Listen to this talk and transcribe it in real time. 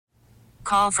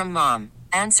Call from mom.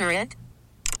 Answer it.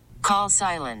 Call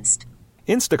silenced.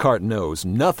 Instacart knows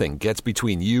nothing gets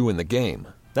between you and the game.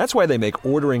 That's why they make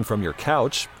ordering from your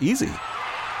couch easy.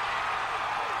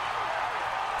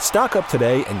 Stock up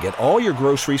today and get all your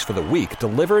groceries for the week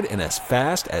delivered in as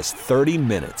fast as 30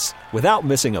 minutes without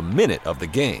missing a minute of the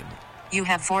game. You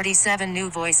have 47 new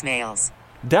voicemails.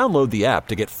 Download the app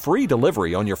to get free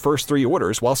delivery on your first 3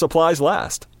 orders while supplies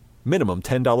last. Minimum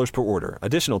 $10 per order.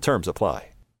 Additional terms apply.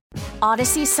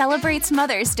 Odyssey celebrates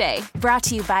Mother's Day, brought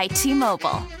to you by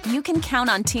T-Mobile. You can count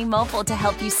on T-Mobile to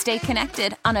help you stay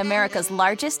connected on America's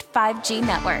largest 5G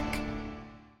network.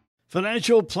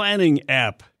 Financial planning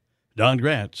app. Don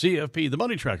Grant, CFP, the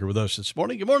Moneytracker, with us this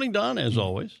morning. Good morning, Don, as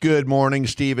always. Good morning,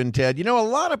 Steve and Ted. You know, a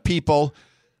lot of people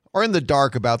are in the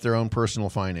dark about their own personal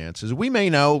finances. We may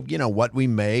know, what we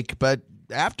make, but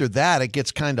after that, it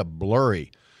gets kind of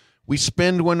blurry. We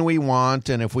spend when we want,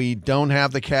 and if we don't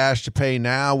have the cash to pay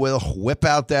now, we'll whip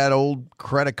out that old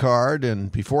credit card,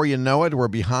 and before you know it, we're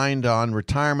behind on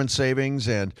retirement savings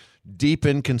and deep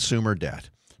in consumer debt.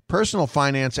 Personal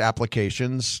finance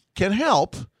applications can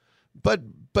help,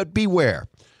 but beware.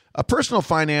 A personal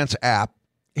finance app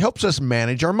helps us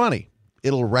manage our money.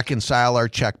 It'll reconcile our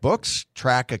checkbooks,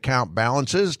 track account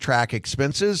balances, track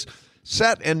expenses,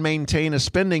 set and maintain a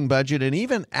spending budget, and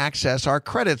even access our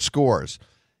credit scores.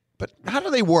 But how do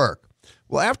they work?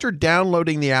 Well, after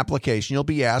downloading the application, you'll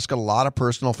be asked a lot of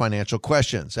personal financial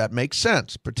questions. That makes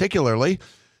sense, particularly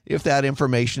if that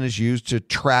information is used to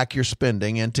track your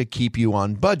spending and to keep you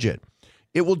on budget.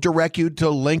 It will direct you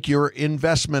to link your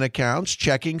investment accounts,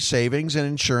 checking, savings, and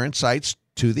insurance sites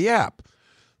to the app.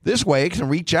 This way, it can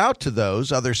reach out to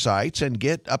those other sites and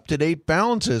get up-to-date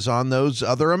balances on those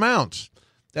other amounts.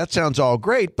 That sounds all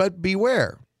great, but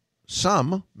beware.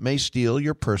 Some may steal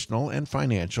your personal and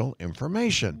financial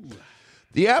information.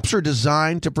 The apps are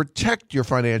designed to protect your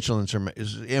financial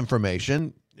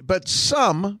information, but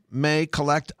some may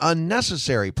collect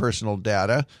unnecessary personal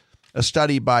data. A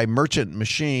study by Merchant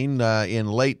Machine in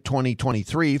late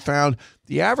 2023 found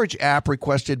the average app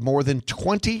requested more than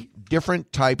 20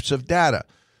 different types of data.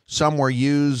 Some were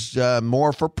used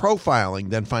more for profiling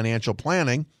than financial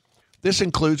planning. This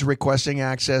includes requesting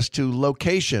access to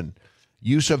location,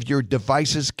 use of your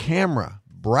device's camera,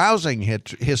 browsing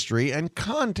history, and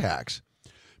contacts.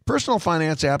 Personal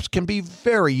finance apps can be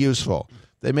very useful.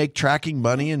 They make tracking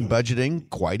money and budgeting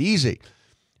quite easy.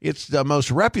 It's the most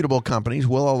reputable companies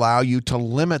will allow you to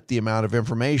limit the amount of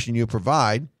information you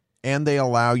provide, and they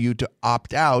allow you to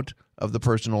opt out of the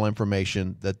personal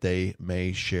information that they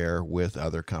may share with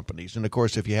other companies. And, of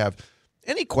course, if you have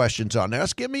any questions on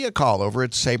this, give me a call over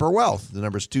at Sabre Wealth. The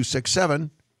number is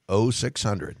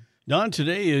 267-0600. Don,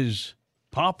 today is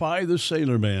Popeye the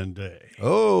Sailor Man Day.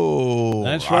 Oh,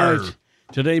 that's right.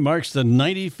 Today marks the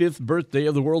 95th birthday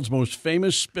of the world's most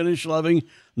famous spinach-loving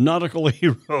nautical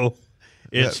hero.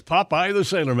 It's Popeye the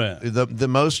Sailor Man. The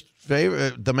most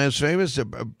famous,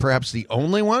 perhaps the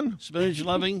only one?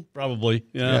 Spinach-loving? Probably,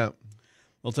 yeah.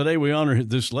 Well, today we honor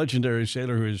this legendary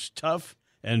sailor who is tough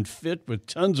and fit with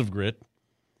tons of grit,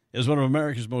 as one of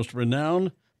America's most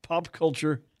renowned pop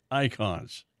culture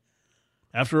icons.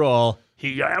 After all,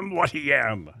 he am what he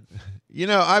am.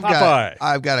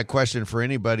 I've got a question for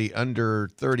anybody under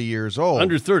 30 years old.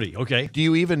 Under 30, okay. Do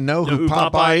you even know who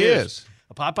Popeye is?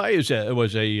 Popeye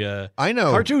was a I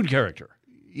know cartoon character.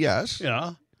 Yes.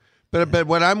 Yeah. But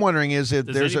what I'm wondering is if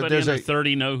Does anybody under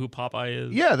 30 know who Popeye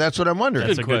is? Yeah, that's what I'm wondering.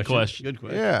 That's a good question. Good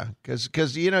question. Yeah,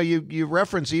 because you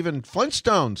reference even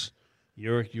Flintstones.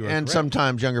 You're and correct.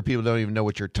 Sometimes younger people don't even know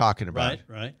what you're talking about.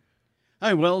 Right. All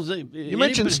right, well, you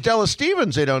mentioned Stella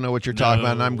Stevens. They don't know what you're talking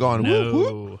about, and I'm going, whoop,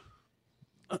 whoop.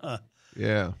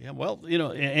 Yeah. Yeah, well,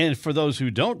 and for those who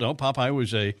don't know, Popeye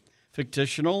was a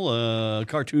fictional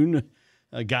cartoon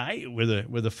guy with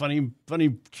a funny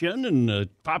chin, and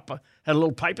Popeye had a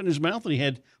little pipe in his mouth, and he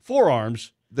had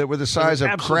forearms that were the size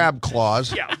of crab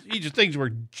claws. Yeah, these things were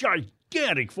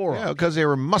gigantic forearms. Yeah, because they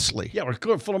were muscly. Yeah, were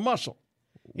full of muscle.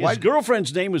 His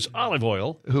girlfriend's name was Olive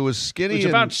Oil, who was skinny. Who's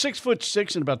about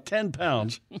 6'6" and about 10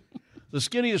 pounds. The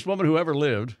skinniest woman who ever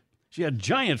lived. She had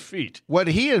giant feet. What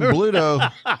he and Bluto,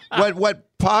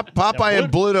 what Popeye and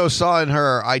Bluto saw in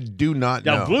her, I do not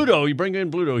know. Now, Bluto, you bring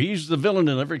in Bluto. He's the villain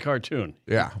in every cartoon.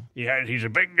 Yeah. He's a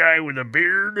big guy with a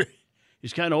beard.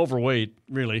 He's kind of overweight,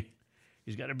 really.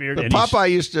 He's got a beard. But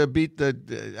Popeye used to beat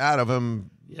the out of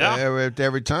him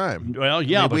every time. Well,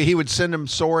 yeah. He would send him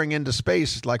soaring into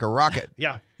space like a rocket.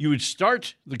 Yeah. You would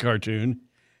start the cartoon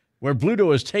where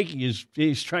Bluto is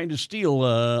he's trying to steal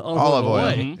olive oil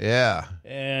away. Mm-hmm. Yeah.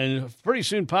 And pretty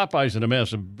soon Popeye's in a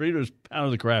mess, and Bluto's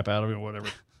pounding the crap out of him or whatever.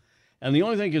 and the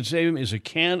only thing that can save him is a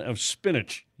can of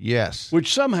spinach. Yes.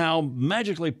 Which somehow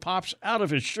magically pops out of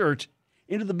his shirt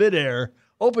into the midair,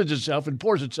 opens itself, and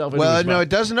pours itself into his mouth. Well, no, it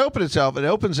doesn't open itself. It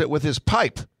opens it with his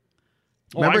pipe.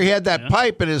 Remember, he had that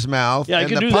pipe in his mouth, and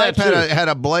the pipe had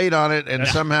a blade on it, and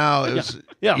somehow it was...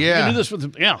 Yeah, you can do this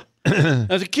with... Now,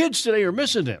 the kids today are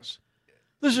missing this.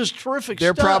 This is terrific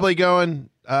They're stuff. probably going,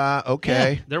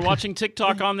 okay. Yeah. They're watching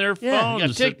TikTok on their phones. Yeah,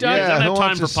 TikTok. They don't have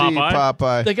time for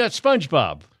Popeye. They got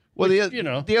SpongeBob. Well,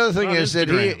 the other thing is that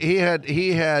he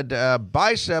had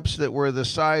biceps that were the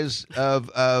size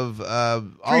of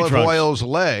Olive Oil's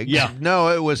legs. Yeah. No,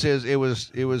 it was his. It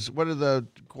was.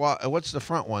 What's the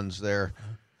front ones there?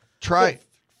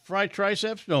 Fried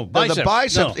triceps? No, biceps. The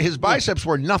biceps. No. His biceps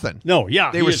were nothing. No,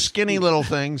 yeah. They were skinny little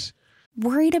things.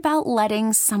 Worried about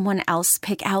letting someone else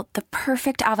pick out the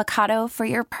perfect avocado for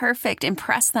your perfect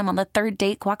impress them on the third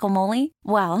date guacamole?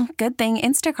 Well, good thing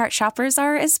Instacart shoppers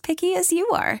are as picky as you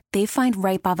are. They find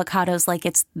ripe avocados like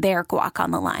it's their guac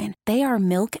on the line. They are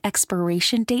milk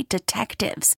expiration date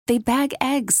detectives. They bag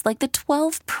eggs like the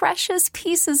 12 precious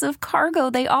pieces of cargo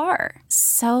they are.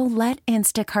 So let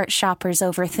Instacart shoppers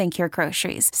overthink your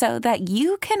groceries so that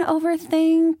you can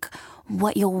overthink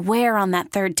what you'll wear on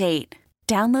that third date.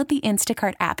 Download the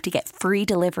Instacart app to get free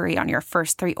delivery on your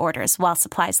first 3 orders while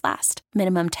supplies last.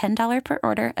 Minimum $10 per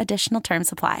order. Additional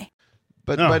terms apply.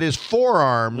 But his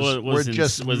forearms were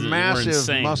just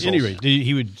massive muscles. Anyway,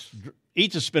 he would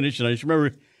eat the spinach, and I just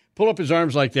remember pull up his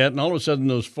arms like that, and all of a sudden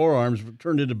those forearms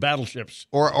turned into battleships.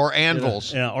 Or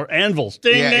anvils. Or anvils.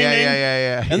 Ding, ding, ding.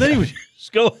 Yeah. And then he would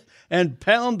just go and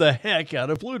pound the heck out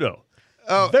of Pluto.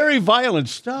 Oh, very violent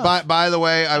stuff. By the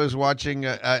way, I was watching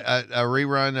a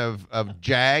rerun of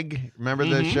Jag. Remember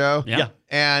the show? Yeah.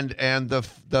 And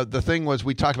the thing was,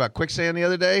 we talked about quicksand the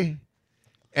other day,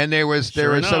 and there was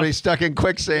somebody stuck in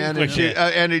quicksand,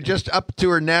 and it just up to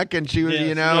her neck, and she was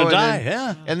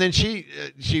and then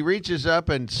she reaches up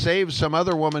and saves some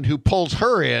other woman who pulls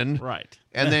her in, right,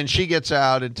 and then she gets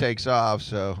out and takes off.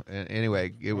 So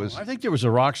anyway, it was. I think there was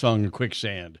a rock song in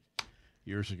quicksand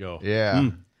years ago.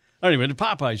 Yeah. Anyway, the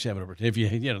Popeyes have it over. If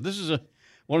this is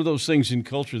one of those things in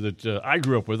culture that I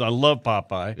grew up with. I love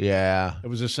Popeye. Yeah, it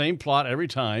was the same plot every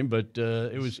time, but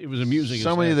it was amusing.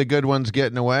 So many of the good ones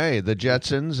getting away: the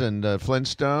Jetsons and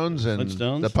Flintstones and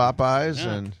the Popeyes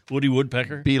and Woody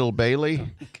Woodpecker, Beetle Bailey.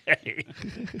 Okay,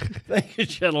 thank you,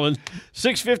 gentlemen.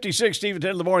 6:56, Steve and 10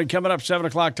 in the morning. Coming up 7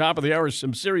 o'clock, top of the hour.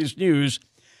 Some serious news.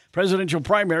 Presidential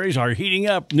primaries are heating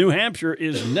up. New Hampshire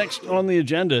is next on the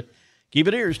agenda. Keep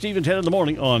it here, Steve and 10 in the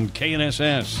morning on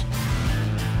KNSS.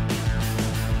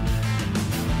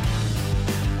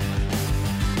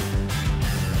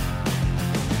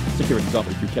 Securities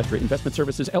offered through Kestra Investment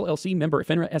Services, LLC, member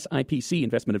FINRA SIPC.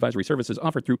 Investment advisory services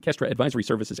offered through Kestra Advisory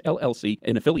Services, LLC,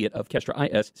 an affiliate of Kestra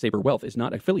IS. Saber Wealth is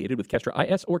not affiliated with Kestra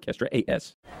IS or Kestra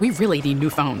AS. We really need new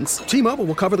phones. T-Mobile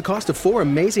will cover the cost of 4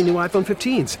 amazing new iPhone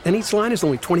 15s, and each line is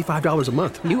only $25 a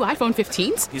month. New iPhone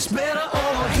 15s? It's better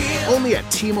over here. Only at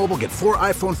T-Mobile, get 4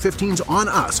 iPhone 15s on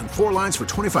us and 4 lines for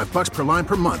 $25 per line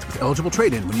per month with eligible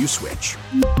trade-in when you switch.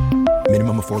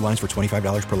 Minimum of 4 lines for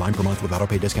 $25 per line per month with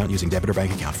autopay discount using debit or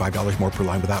bank account. $5 more per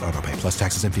line without autopay, plus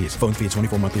taxes and fees. Phone fee at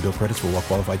 24 monthly bill credits for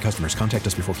well-qualified customers. Contact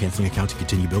us before canceling account to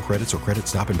continue bill credits or credit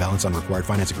stop and balance on required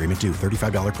finance agreement due.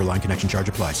 $35 per line connection charge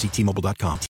applies. See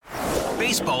T-Mobile.com.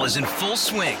 Baseball is in full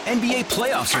swing. NBA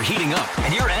playoffs are heating up,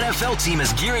 and your NFL team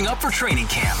is gearing up for training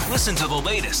camp. Listen to the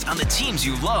latest on the teams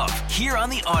you love here on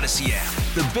the Odyssey app.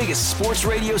 The biggest sports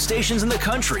radio stations in the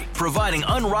country, providing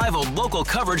unrivaled local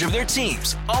coverage of their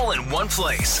teams, all in one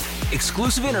place.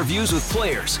 Exclusive interviews with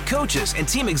players, coaches, and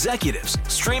team executives,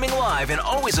 streaming live and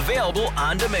always available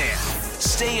on demand.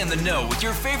 Stay in the know with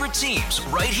your favorite teams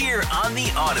right here on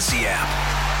the Odyssey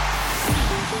app.